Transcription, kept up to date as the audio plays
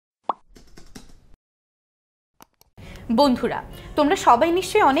বন্ধুরা, তোমরা সবাই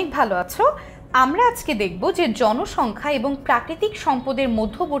নিশ্চয়ই অনেক ভালো আছো। আমরা আজকে দেখব যে জনসংখ্যা এবং প্রাকৃতিক সম্পদের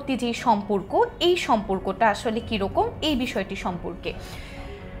মধ্যবর্তী যে সম্পর্ক, এই সম্পর্কটা আসলে কীরকম, এই বিষয়টি সম্পর্কে।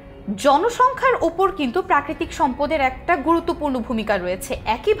 জনসংখ্যার উপর কিন্তু প্রাকৃতিক সম্পদের একটা গুরুত্বপূর্ণ ভূমিকা রয়েছে।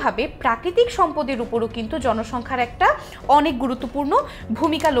 একইভাবে প্রাকৃতিক সম্পদের উপরও কিন্তু জনসংখ্যার একটা অনেক গুরুত্বপূর্ণ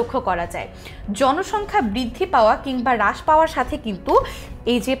ভূমিকা লক্ষ্য করা যায়। জনসংখ্যা বৃদ্ধি পাওয়া কিংবা হ্রাস পাওয়ার সাথে কিন্তু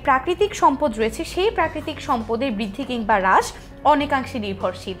এই যে প্রাকৃতিক সম্পদ রয়েছে, সেই প্রাকৃতিক সম্পদের বৃদ্ধি কিংবা হ্রাস অনেকাংশে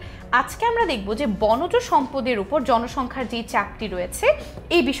নির্ভরশীল। আজকে আমরা দেখব যে বনজ সম্পদের উপর জনসংখ্যার যে চাপটি রয়েছে,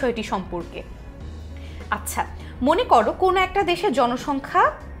 এই বিষয়টি সম্পর্কে। আচ্ছা, মনে করো কোনো একটা দেশের জনসংখ্যা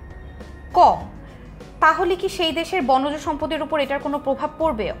কম, তাহলে কি সেই দেশের বনজ সম্পদের উপর এটার কোনো প্রভাব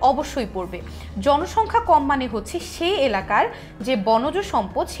পড়বে? অবশ্যই পড়বে। জনসংখ্যা কম মানে হচ্ছে সেই এলাকার যে বনজ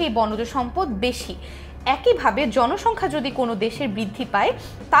সম্পদ, সেই বনজ সম্পদ বেশি। একইভাবে জনসংখ্যা যদি কোনো দেশের বৃদ্ধি পায়,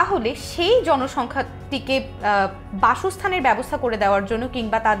 তাহলে সেই জনসংখ্যাটিকে বাসস্থানের ব্যবস্থা করে দেওয়ার জন্য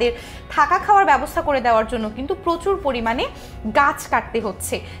কিংবা তাদের থাকা খাওয়ার ব্যবস্থা করে দেওয়ার জন্য কিন্তু প্রচুর পরিমাণে গাছ কাটতে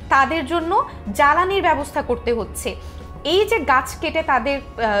হচ্ছে, তাদের জন্য জ্বালানির ব্যবস্থা করতে হচ্ছে। এই যে গাছ কেটে তাদের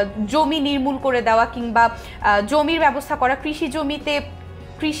জমি নির্মূল করে দেওয়া কিংবা জমির ব্যবস্থা করা, কৃষি জমিতে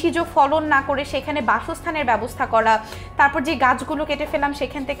কৃষিজ ফলন না করে সেখানে বাসস্থানের ব্যবস্থা করা, তারপর যে গাছগুলো কেটে ফেলাম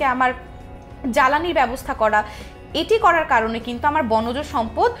সেখান থেকে আমার জ্বালানির ব্যবস্থা করা, এটি করার কারণে কিন্তু আমার বনজ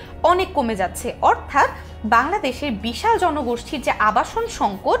সম্পদ অনেক কমে যাচ্ছে। অর্থাৎ বাংলাদেশের বিশাল জনগোষ্ঠীর যে আবাসন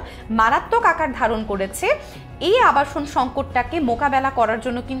সংকট মারাত্মক আকার ধারণ করেছে, এই আবাসন সংকটটাকে মোকাবেলা করার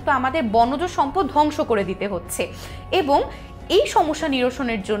জন্য কিন্তু আমাদের বনজ সম্পদ ধ্বংস করে দিতে হচ্ছে। এবং এই সমস্যা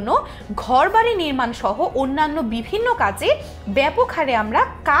নিরসনের জন্য ঘরবাড়ি নির্মাণ সহ অন্যান্য বিভিন্ন কাজে ব্যাপক হারে আমরা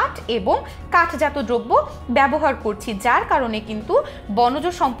কাঠ এবং কাঠজাত দ্রব্য ব্যবহার করছি, যার কারণে কিন্তু বনজ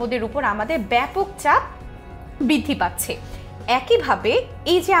সম্পদের উপর আমাদের ব্যাপক চাপ বৃদ্ধি পাচ্ছে। একইভাবে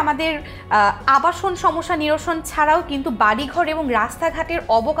এই যে আমাদের আবাসন সমস্যা নিরসন ছাড়াও কিন্তু বাড়িঘর এবং রাস্তাঘাটের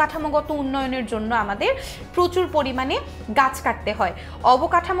অবকাঠামোগত উন্নয়নের জন্য আমাদের প্রচুর পরিমাণে গাছ কাটতে হয়।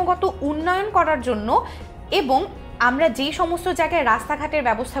 অবকাঠামোগত উন্নয়ন করার জন্য এবং আমরা যেই সমস্ত জায়গায় রাস্তাঘাটের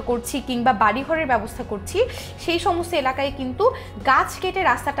ব্যবস্থা করছি কিংবা বাড়িঘরের ব্যবস্থা করছি, সেই সমস্ত এলাকায় কিন্তু গাছ কেটে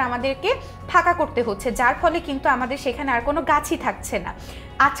রাস্তাটা আমাদেরকে ফাঁকা করতে হচ্ছে, যার ফলে কিন্তু আমাদের সেখানে আর কোনো গাছই থাকছে না।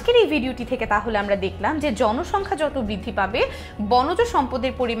 আজকের এই ভিডিওটি থেকে তাহলে আমরা দেখলাম যে জনসংখ্যা যত বৃদ্ধি পাবে, বনজ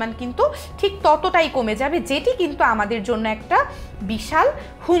সম্পদের পরিমাণ কিন্তু ঠিক ততটাই কমে যাবে, যেটি কিন্তু আমাদের জন্য একটা বিশাল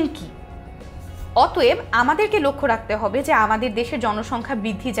হুমকি। অতএব আমাদেরকে লক্ষ্য রাখতে হবে যে আমাদের দেশের জনসংখ্যা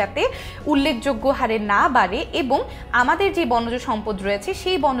বৃদ্ধি যাতে উল্লেখযোগ্য হারে না বাড়ে এবং আমাদের যে বনজ সম্পদ রয়েছে,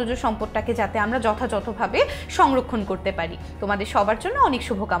 সেই বনজ সম্পদটাকে যাতে আমরা যথাযথভাবে সংরক্ষণ করতে পারি। তোমাদের সবার জন্য অনেক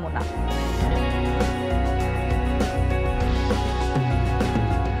শুভকামনা।